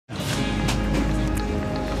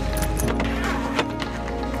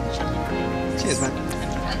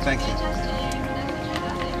Thank you.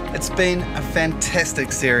 It's been a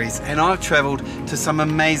fantastic series and I've travelled to some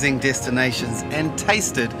amazing destinations and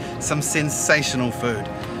tasted some sensational food.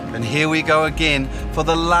 And here we go again for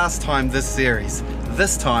the last time this series.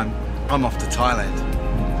 This time, I'm off to Thailand.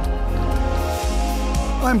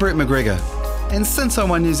 I'm Brett McGregor, and since I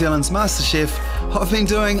won New Zealand's MasterChef, I've been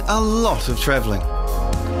doing a lot of travelling.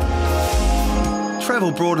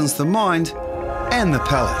 Travel broadens the mind and the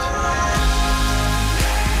palate.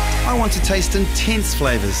 I want to taste intense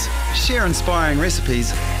flavours, share inspiring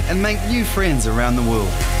recipes, and make new friends around the world.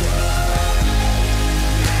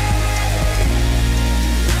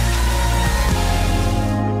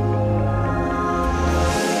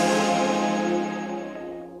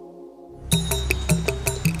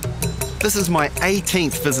 This is my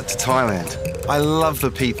 18th visit to Thailand. I love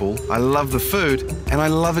the people, I love the food, and I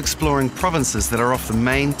love exploring provinces that are off the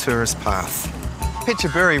main tourist path.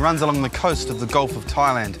 Petchaburi runs along the coast of the Gulf of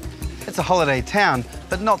Thailand. It's a holiday town,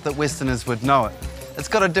 but not that Westerners would know it. It's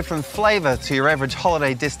got a different flavour to your average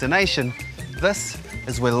holiday destination. This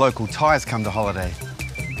is where local Thais come to holiday.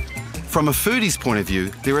 From a foodie's point of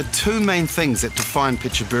view, there are two main things that define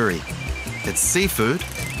Petchaburi. It's seafood.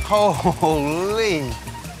 Holy!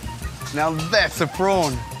 Now that's a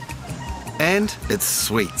prawn. And it's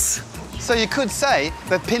sweets. So you could say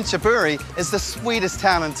that Petchaburi is the sweetest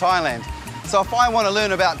town in Thailand. So if I want to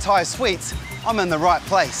learn about Thai sweets, I'm in the right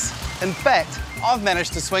place. In fact, I've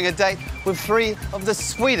managed to swing a date with 3 of the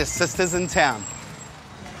sweetest sisters in town.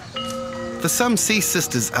 The Some Sea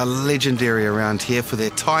sisters are legendary around here for their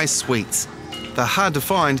Thai sweets. They're hard to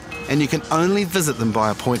find and you can only visit them by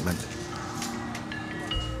appointment.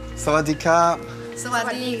 Sawadee ka.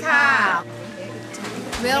 Sawadee ka.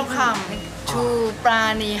 Welcome to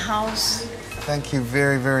Prani House. Thank you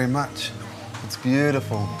very, very much. It's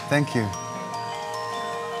beautiful. Thank you.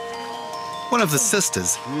 One of the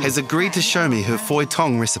sisters has agreed to show me her Foy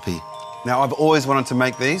Tong recipe. Now, I've always wanted to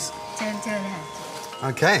make these.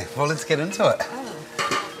 Okay, well, let's get into it.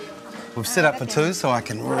 We've set up for 2 so I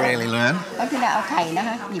can really learn.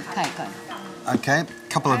 Okay, a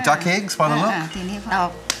couple of duck eggs by the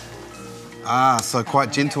look. Ah, so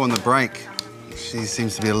quite gentle on the break. She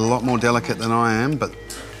seems to be a lot more delicate than I am, but...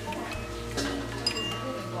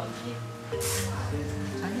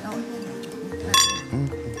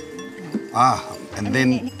 Ah, and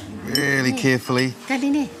then really carefully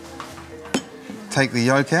take the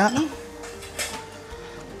yolk out.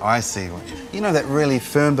 I see. You know that really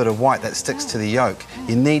firm bit of white that sticks to the yolk?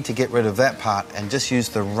 You need to get rid of that part and just use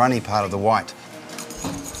the runny part of the white.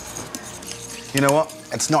 You know what?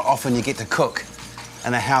 It's not often you get to cook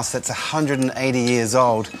in a house that's 180 years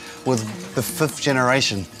old with the 5th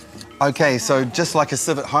generation. Okay, so just like a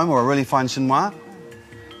sieve at home or a really fine chinois,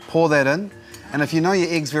 pour that in. And if you know your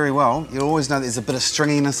eggs very well, you'll always know there's a bit of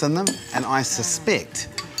stringiness in them. And I suspect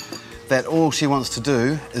that all she wants to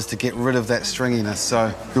do is to get rid of that stringiness.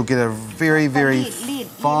 So you'll get a very, very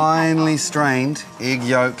finely strained egg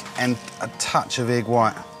yolk and a touch of egg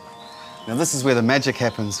white. Now this is where the magic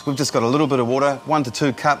happens. We've just got a little bit of water, 1 to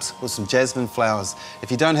 2 cups with some jasmine flowers.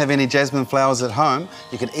 If you don't have any jasmine flowers at home,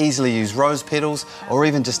 you can easily use rose petals or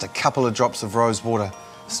even just a couple of drops of rose water.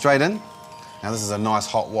 Straight in. Now this is a nice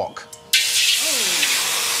hot wok.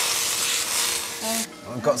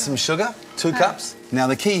 I've got some sugar, 2 cups. Now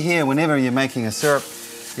the key here, whenever you're making a syrup,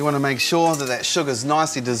 you want to make sure that that sugar's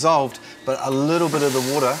nicely dissolved, but a little bit of the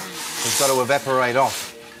water has got to evaporate off.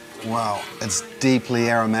 Wow, it's deeply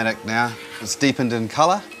aromatic now. It's deepened in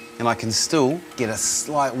colour, and I can still get a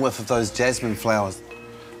slight whiff of those jasmine flowers.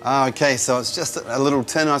 Okay, so it's just a little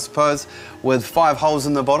tin, I suppose, with 5 holes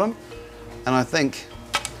in the bottom. And I think,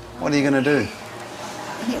 what are you going to do?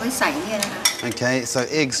 Okay, so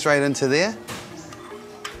egg straight into there.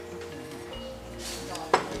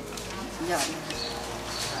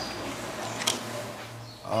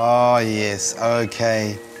 Oh, yes,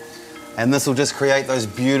 okay. And this will just create those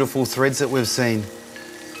beautiful threads that we've seen.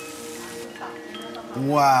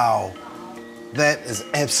 Wow, that is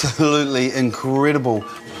absolutely incredible.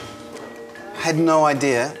 Had no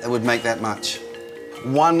idea it would make that much.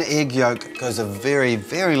 1 egg yolk goes a very,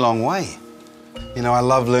 very long way. You know, I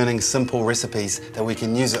love learning simple recipes that we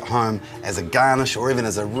can use at home as a garnish or even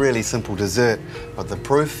as a really simple dessert. But the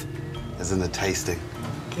proof is in the tasting.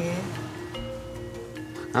 Okay.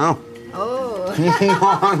 Oh. Oh.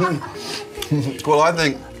 Well, I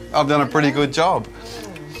think I've done a pretty good job.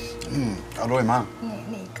 Aroi ma.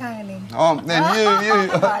 Oh, then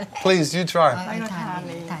you. Please, you try.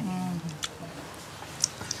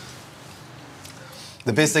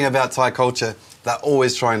 The best thing about Thai culture, they're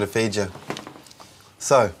always trying to feed you.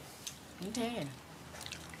 So,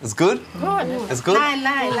 It's good? Good. It's good?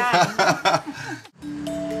 Lai.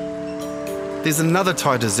 There's another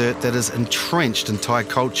Thai dessert that is entrenched in Thai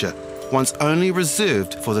culture, once only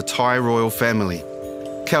reserved for the Thai royal family.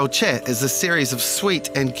 Khao Chat is a series of sweet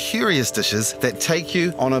and curious dishes that take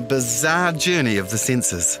you on a bizarre journey of the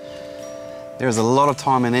senses. There is a lot of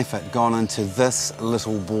time and effort gone into this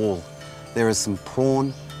little ball. There is some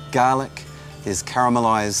prawn, garlic, there's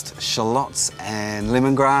caramelised shallots and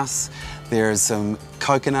lemongrass, there is some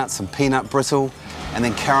coconut, some peanut brittle, and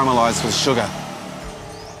then caramelised with sugar.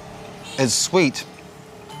 It's sweet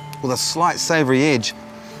with a slight savoury edge,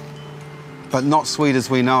 but not sweet as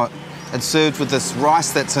we know it. It's served with this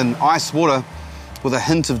rice that's in ice water with a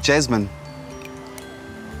hint of jasmine.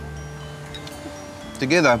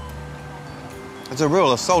 Together, it's a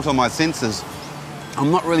real assault on my senses.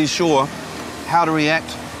 I'm not really sure how to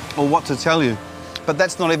react or what to tell you, but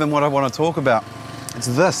that's not even what I want to talk about. It's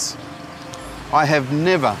this. I have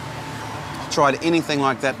never tried anything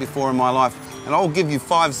like that before in my life, and I'll give you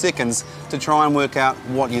 5 seconds to try and work out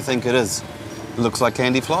what you think it is. It looks like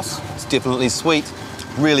candy floss. It's definitely sweet,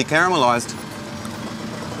 really caramelised,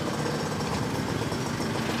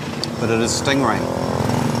 but it is stingray.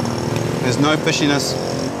 There's no fishiness.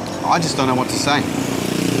 I just don't know what to say.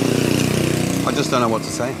 I just don't know what to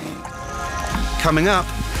say. Coming up,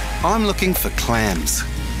 I'm looking for clams.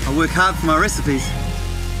 I work hard for my recipes.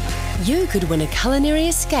 You could win a culinary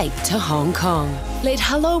escape to Hong Kong. Let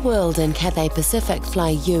Hello World and Cathay Pacific fly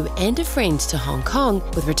you and a friend to Hong Kong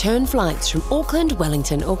with return flights from Auckland,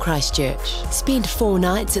 Wellington or Christchurch. Spend 4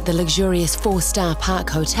 nights at the luxurious 4-star Park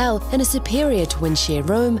Hotel in a superior twin-share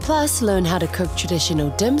room, plus learn how to cook traditional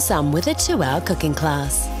dim sum with a 2-hour cooking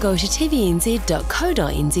class. Go to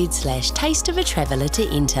tvnz.co.nz/taste of a traveller to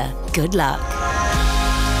enter. Good luck.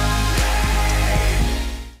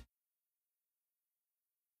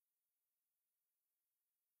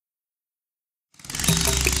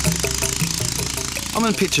 I'm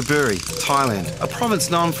in Petchaburi, Thailand, a province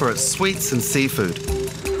known for its sweets and seafood.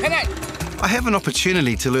 I have an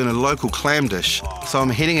opportunity to learn a local clam dish, so I'm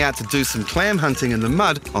heading out to do some clam hunting in the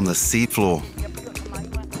mud on the sea floor.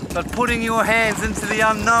 But putting your hands into the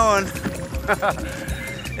unknown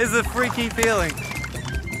is a freaky feeling.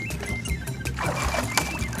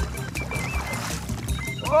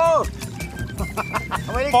 Whoa!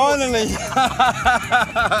 Finally!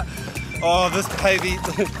 Oh,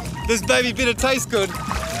 this baby better taste good.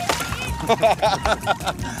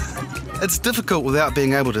 It's difficult without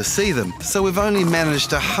being able to see them, so we've only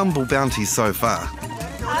managed a humble bounty so far.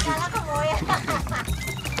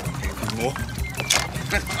 More.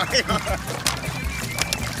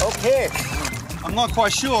 Okay. I'm not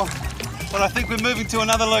quite sure, but I think we're moving to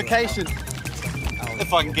another location.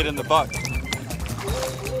 If I can get in the boat.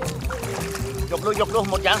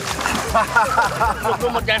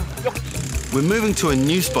 We're moving to a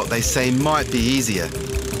new spot they say might be easier.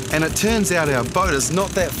 And it turns out our boat is not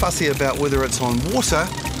that fussy about whether it's on water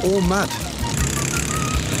or mud.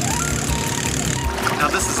 Now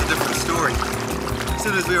this is a different story. As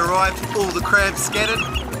soon as we arrived, all the crabs scattered.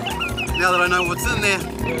 Now that I know what's in there,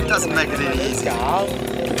 it doesn't make it any easier.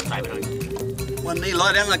 One knee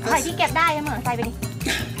lie down like this.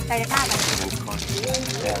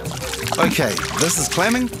 Okay, this is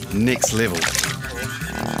clamming next level.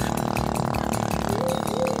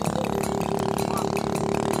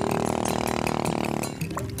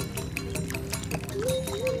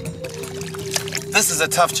 This is a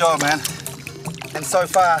tough job, man. And so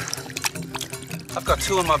far, I've got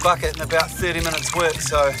 2 in my bucket and about 30 minutes work,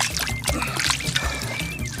 so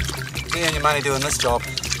you earn your money doing this job.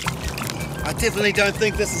 I definitely don't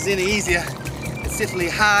think this is any easier. It's definitely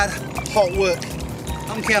hard, hot work.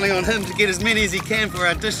 I'm counting on him to get as many as he can for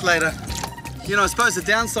our dish later. You know, I suppose the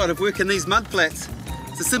downside of working these mud flats,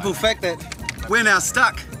 it's the simple fact that we're now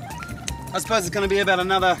stuck. I suppose it's going to be about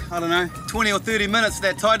another, I don't know, 20 or 30 minutes for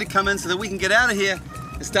that tide to come in so that we can get out of here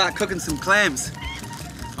and start cooking some clams.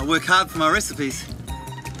 I work hard for my recipes.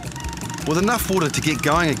 With enough water to get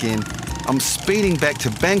going again, I'm speeding back to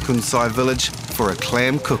Bangkunsai village for a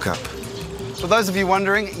clam cook-up. For those of you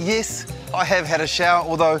wondering, yes, I have had a shower,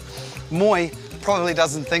 although Moy probably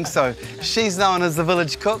doesn't think so. She's known as the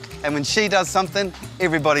village cook, and when she does something,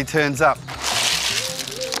 everybody turns up.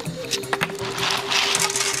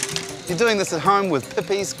 If you're doing this at home with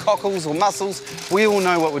pippies, cockles or mussels, we all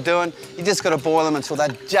know what we're doing. You just got to boil them until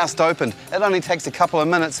they're just opened. It only takes a couple of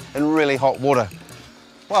minutes in really hot water.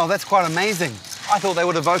 Well, that's quite amazing. I thought they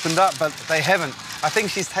would have opened up, but they haven't. I think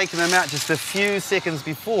she's taken them out just a few seconds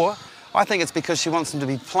before. I think it's because she wants them to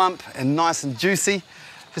be plump and nice and juicy.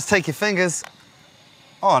 Just take your fingers.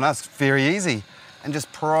 Oh, no, it's very easy. And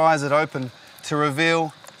just prise it open to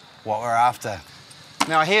reveal what we're after.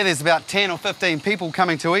 Now I hear there's about 10 or 15 people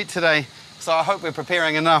coming to eat today, so I hope we're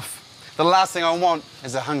preparing enough. The last thing I want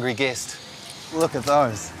is a hungry guest. Look at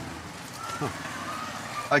those.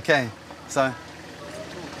 Okay, so,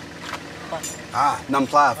 nam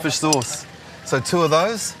pla, fish sauce. So 2 of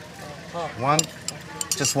those, 1,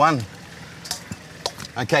 just 1.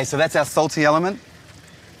 Okay, so that's our salty element.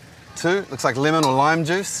 2, looks like lemon or lime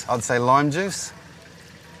juice. I'd say lime juice.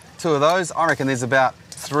 2 of those. I reckon there's about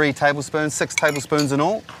 3 tablespoons, 6 tablespoons in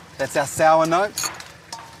all. That's our sour note.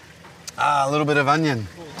 A little bit of onion.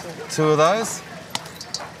 2 of those.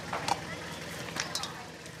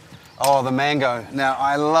 Oh, the mango. Now,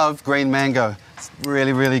 I love green mango. It's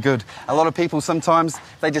really, really good. A lot of people sometimes,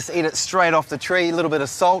 they just eat it straight off the tree, a little bit of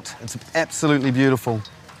salt. It's absolutely beautiful.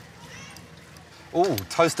 Oh,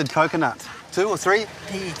 toasted coconut. 2 or 3?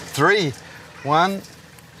 3. 1,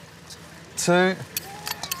 2,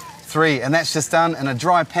 3. And that's just done in a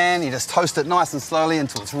dry pan. You just toast it nice and slowly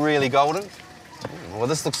until it's really golden. Well,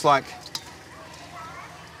 this looks like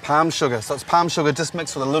palm sugar. So it's palm sugar just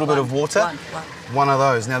mixed with a little bit of water. One of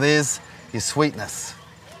those. Now there's your sweetness.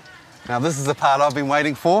 Now this is the part I've been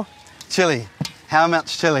waiting for. Chili. How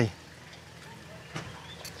much chili?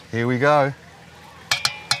 Here we go.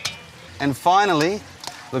 And finally,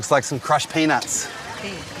 looks like some crushed peanuts.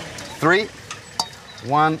 3,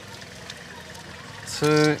 1,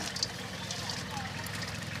 2,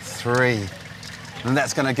 3. And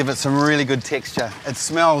that's going to give it some really good texture. It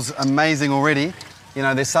smells amazing already. You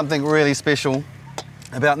know, there's something really special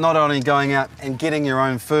about not only going out and getting your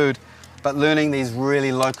own food, but learning these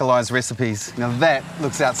really localized recipes. Now that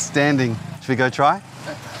looks outstanding. Should we go try?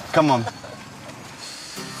 Come on.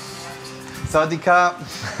 Sawadee-ka.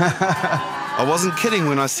 I wasn't kidding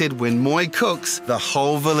when I said when Moi cooks, the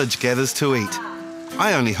whole village gathers to eat.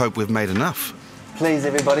 I only hope we've made enough. Please,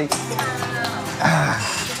 everybody.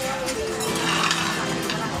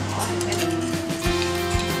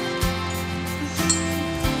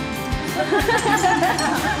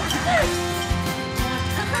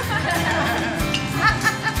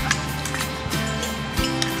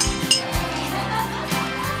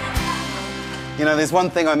 You know, there's one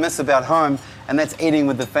thing I miss about home, and that's eating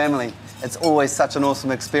with the family. It's always such an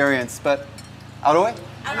awesome experience, but... Aroe?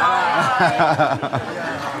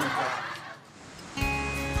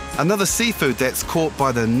 Another seafood that's caught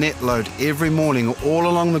by the net load every morning all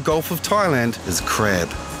along the Gulf of Thailand is crab.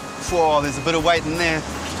 Whoa, there's a bit of weight in there.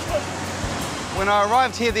 When I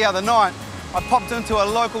arrived here the other night, I popped into a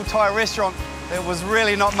local Thai restaurant. There was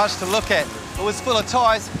really not much to look at. It was full of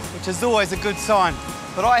Thais, which is always a good sign.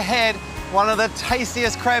 But I had one of the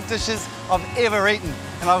tastiest crab dishes I've ever eaten,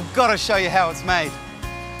 and I've got to show you how it's made.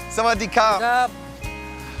 Sawadee-ka.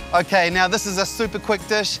 Okay, now this is a super quick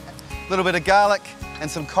dish. A little bit of garlic and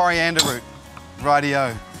some coriander root.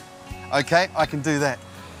 Rightio. Okay, I can do that.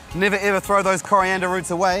 Never ever throw those coriander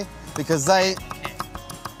roots away because they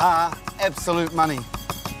are absolute money.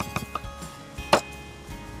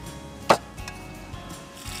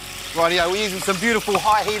 Rightio, we're using some beautiful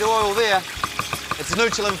high heat oil there. It's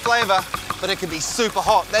neutral in flavour, but it can be super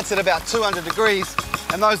hot. That's at about 200 degrees.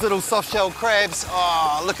 And those little soft-shelled crabs,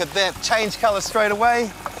 oh, look at that. Change colour straight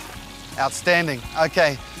away. Outstanding.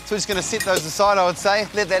 Okay, so we're just going to set those aside, I would say.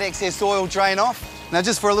 Let that excess oil drain off. Now,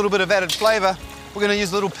 just for a little bit of added flavour, we're going to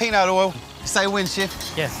use a little peanut oil. Say when, Chef?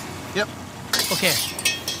 Yes. Yep. Okay.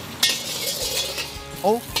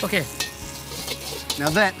 Oh, Okay. now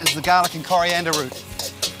that is the garlic and coriander root.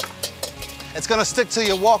 It's going to stick to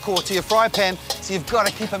your wok or to your fry pan, so you've got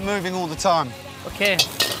to keep it moving all the time. Okay.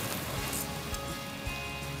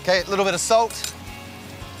 Okay, a little bit of salt,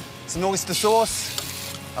 some oyster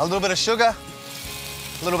sauce, a little bit of sugar,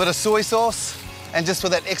 a little bit of soy sauce, and just for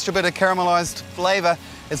that extra bit of caramelised flavour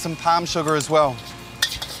is some palm sugar as well.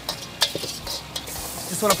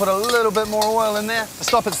 Just want to put a little bit more oil in there to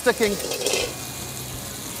stop it sticking.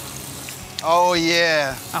 Oh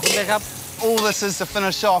yeah. All this is to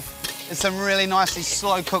finish off is some really nicely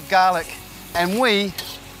slow-cooked garlic. And we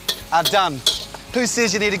are done. Who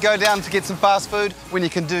says you need to go down to get some fast food when you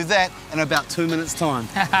can do that in about 2 minutes' time?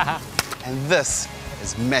 And this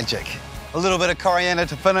is magic. A little bit of coriander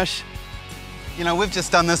to finish. You know, we've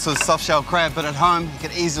just done this with soft-shell crab, but at home you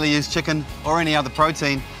could easily use chicken or any other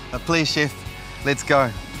protein. But please, Chef, let's go.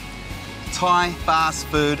 Thai fast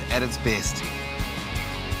food at its best.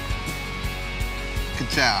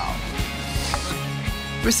 Ka-chow.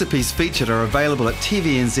 Recipes featured are available at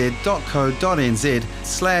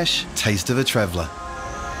tvnz.co.nz/Taste of a Traveller.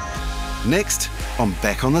 Next, I'm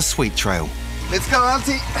back on the sweet trail. Let's go,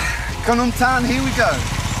 Auntie. Khanom tan, here we go.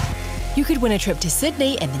 You could win a trip to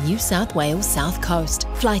Sydney and the New South Wales South Coast.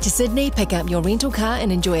 Fly to Sydney, pick up your rental car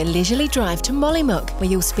and enjoy a leisurely drive to Mollymook, where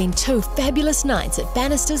you'll spend 2 fabulous nights at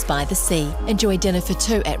Bannisters by the Sea. Enjoy dinner for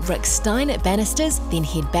 2 at Rick Stein at Bannisters, then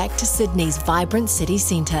head back to Sydney's vibrant city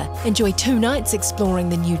centre. Enjoy 2 nights exploring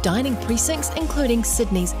the new dining precincts, including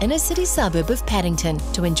Sydney's inner city suburb of Paddington,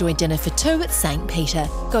 to enjoy dinner for 2 at St Peter.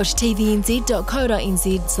 Go to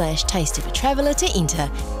tvnz.co.nz/taste of a traveller to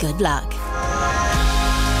enter. Good luck.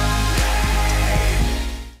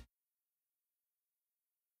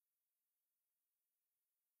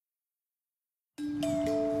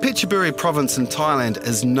 Petchaburi province in Thailand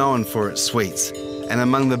is known for its sweets, and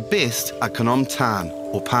among the best are Khanom tan,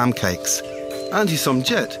 or palm cakes. Auntie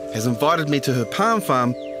Somjit has invited me to her palm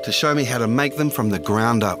farm to show me how to make them from the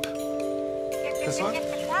ground up. This one?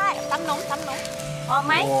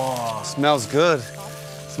 Oh, smells good.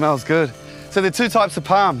 Smells good. So there are 2 types of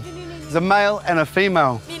palm. There's a male and a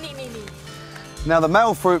female. Now the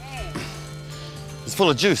male fruit is full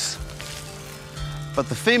of juice, but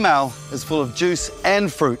the female is full of juice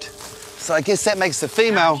and fruit. So I guess that makes the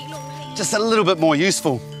female just a little bit more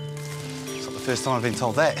useful. It's not the first time I've been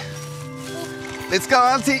told that. Let's go,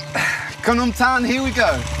 Auntie. Khanom tan, here we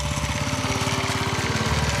go.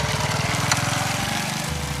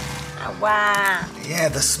 Wow. Yeah,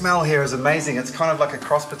 the smell here is amazing. It's kind of like a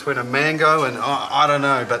cross between a mango and, I don't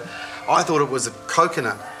know, but I thought it was a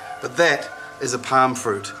coconut. But that is a palm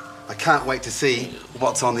fruit. I can't wait to see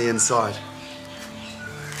what's on the inside.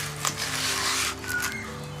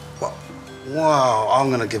 Wow, I'm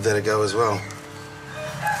going to give that a go as well.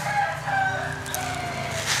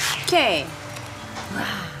 Okay.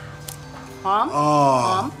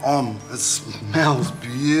 Oh, it smells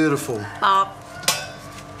beautiful.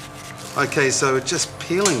 Okay, so just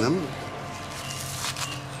peeling them.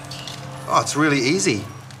 Oh, it's really easy.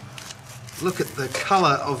 Look at the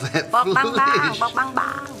colour of that flesh.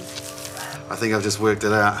 I think I've just worked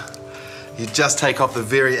it out. You just take off the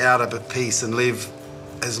very outer piece and leave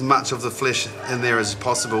as much of the flesh in there as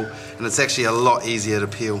possible, and it's actually a lot easier to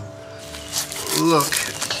peel. Look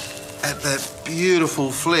at that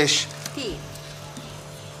beautiful flesh.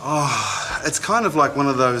 Oh, it's kind of like one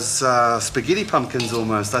of those spaghetti pumpkins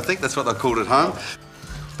almost. I think that's what they're called at home.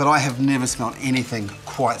 But I have never smelled anything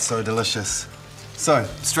quite so delicious. So,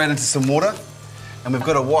 straight into some water, and we've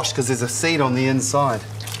got to wash because there's a seed on the inside.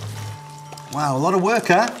 Wow, a lot of work,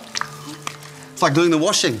 huh? It's like doing the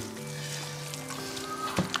washing.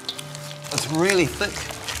 It's really thick.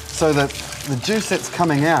 So the juice that's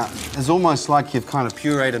coming out is almost like you've kind of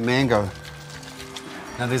pureed a mango.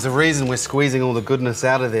 Now there's a reason we're squeezing all the goodness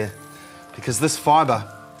out of there, because this fibre,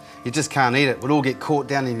 you just can't eat it. It would all get caught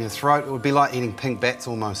down in your throat. It would be like eating pink bats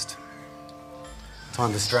almost.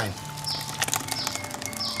 Time to strain.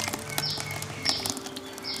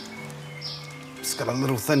 Just got a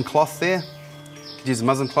little thin cloth there. You could use a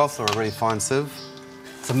muslin cloth or a really fine sieve.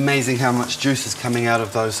 It's amazing how much juice is coming out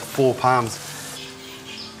of those 4 palms.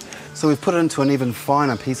 So we've put it into an even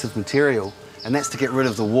finer piece of material, and that's to get rid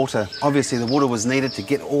of the water. Obviously the water was needed to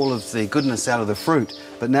get all of the goodness out of the fruit,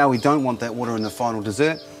 but now we don't want that water in the final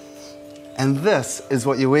dessert. And this is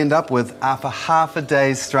what you end up with after half a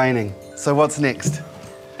day's straining. So what's next?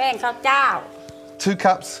 2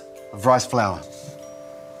 cups of rice flour.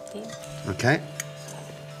 Okay.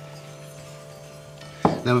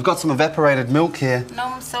 Now we've got some evaporated milk here.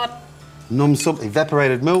 Nom soup,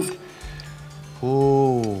 evaporated milk.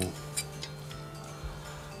 Ooh.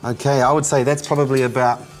 Okay, I would say that's probably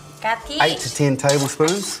about 8 to 10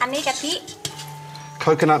 tablespoons.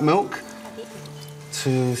 Coconut milk.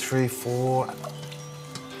 2, 3, 4.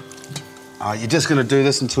 You're just going to do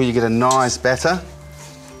this until you get a nice batter.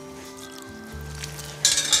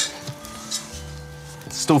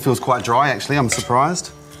 It still feels quite dry, actually. I'm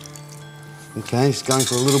surprised. Okay, just going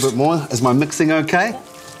for a little bit more. Is my mixing okay?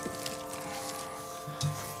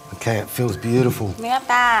 Okay, it feels beautiful.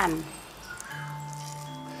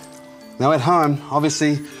 Now at home,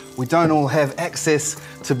 obviously, we don't all have access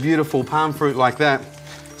to beautiful palm fruit like that.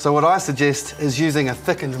 So what I suggest is using a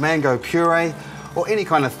thickened mango puree, or any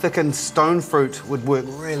kind of thickened stone fruit would work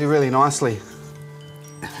really, really nicely.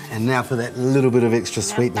 And now for that little bit of extra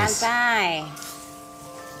sweetness.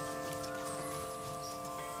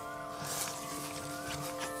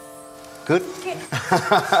 Good?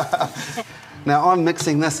 Now I'm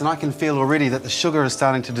mixing this and I can feel already that the sugar is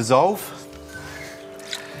starting to dissolve.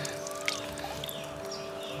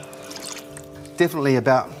 Definitely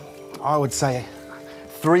about, I would say,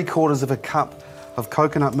 3/4 of a cup of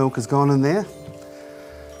coconut milk has gone in there.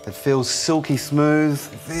 It feels silky smooth,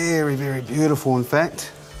 very, very beautiful in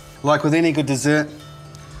fact. Like with any good dessert,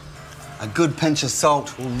 A good pinch of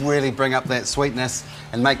salt will really bring up that sweetness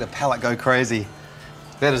and make the palate go crazy.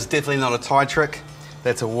 That is definitely not a Thai trick.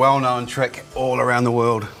 That's a well-known trick all around the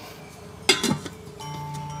world.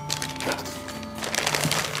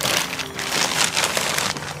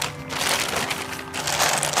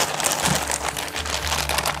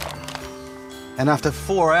 And after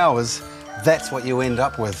 4 hours, that's what you end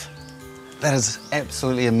up with. That is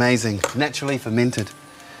absolutely amazing, naturally fermented.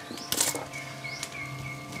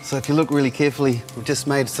 So if you look really carefully, we've just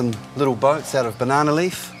made some little boats out of banana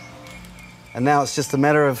leaf. And now it's just a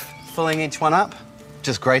matter of filling each one up.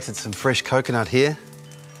 Just grated some fresh coconut here,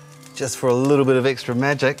 just for a little bit of extra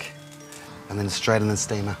magic, and then straight in the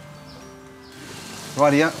steamer.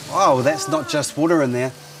 Rightio. Oh, that's not just water in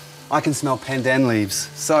there. I can smell pandan leaves.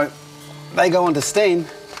 So they go into steam,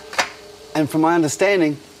 and from my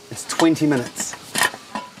understanding, it's 20 minutes.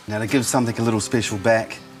 Now, to give something a little special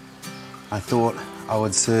back, I thought I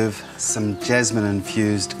would serve some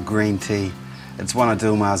jasmine-infused green tea. It's one of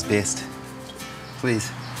Dilmar's best. Please.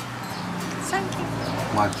 Thank you.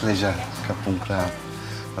 My pleasure, kapung krao.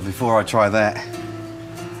 But before I try that,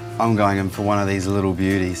 I'm going in for one of these little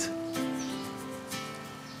beauties.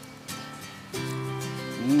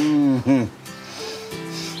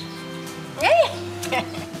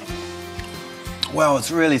 Well,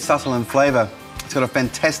 it's really subtle in flavour. It's got a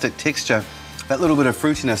fantastic texture. That little bit of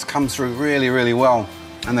fruitiness comes through really, really well.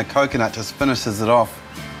 And the coconut just finishes it off.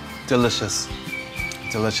 Delicious.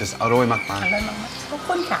 Delicious. Aroi makman. ขอบ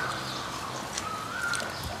คุณค่ะ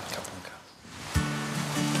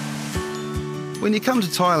When you come to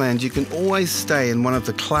Thailand, you can always stay in one of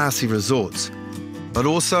the classy resorts. But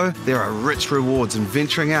also, there are rich rewards in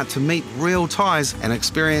venturing out to meet real Thais and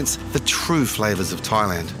experience the true flavours of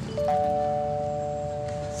Thailand.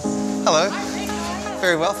 Hello.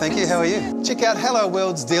 Very well, thank you. How are you? Check out Hello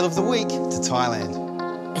World's Deal of the Week to Thailand.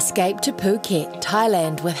 Escape to Phuket,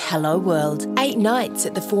 Thailand with Hello World. 8 nights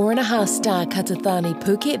at the 4.5-star Katathani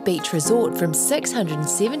Phuket Beach Resort from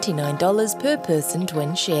 $679 per person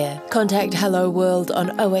twin share. Contact Hello World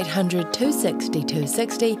on 0800 260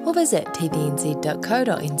 260 or visit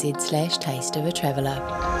tvnz.co.nz/taste of a traveller.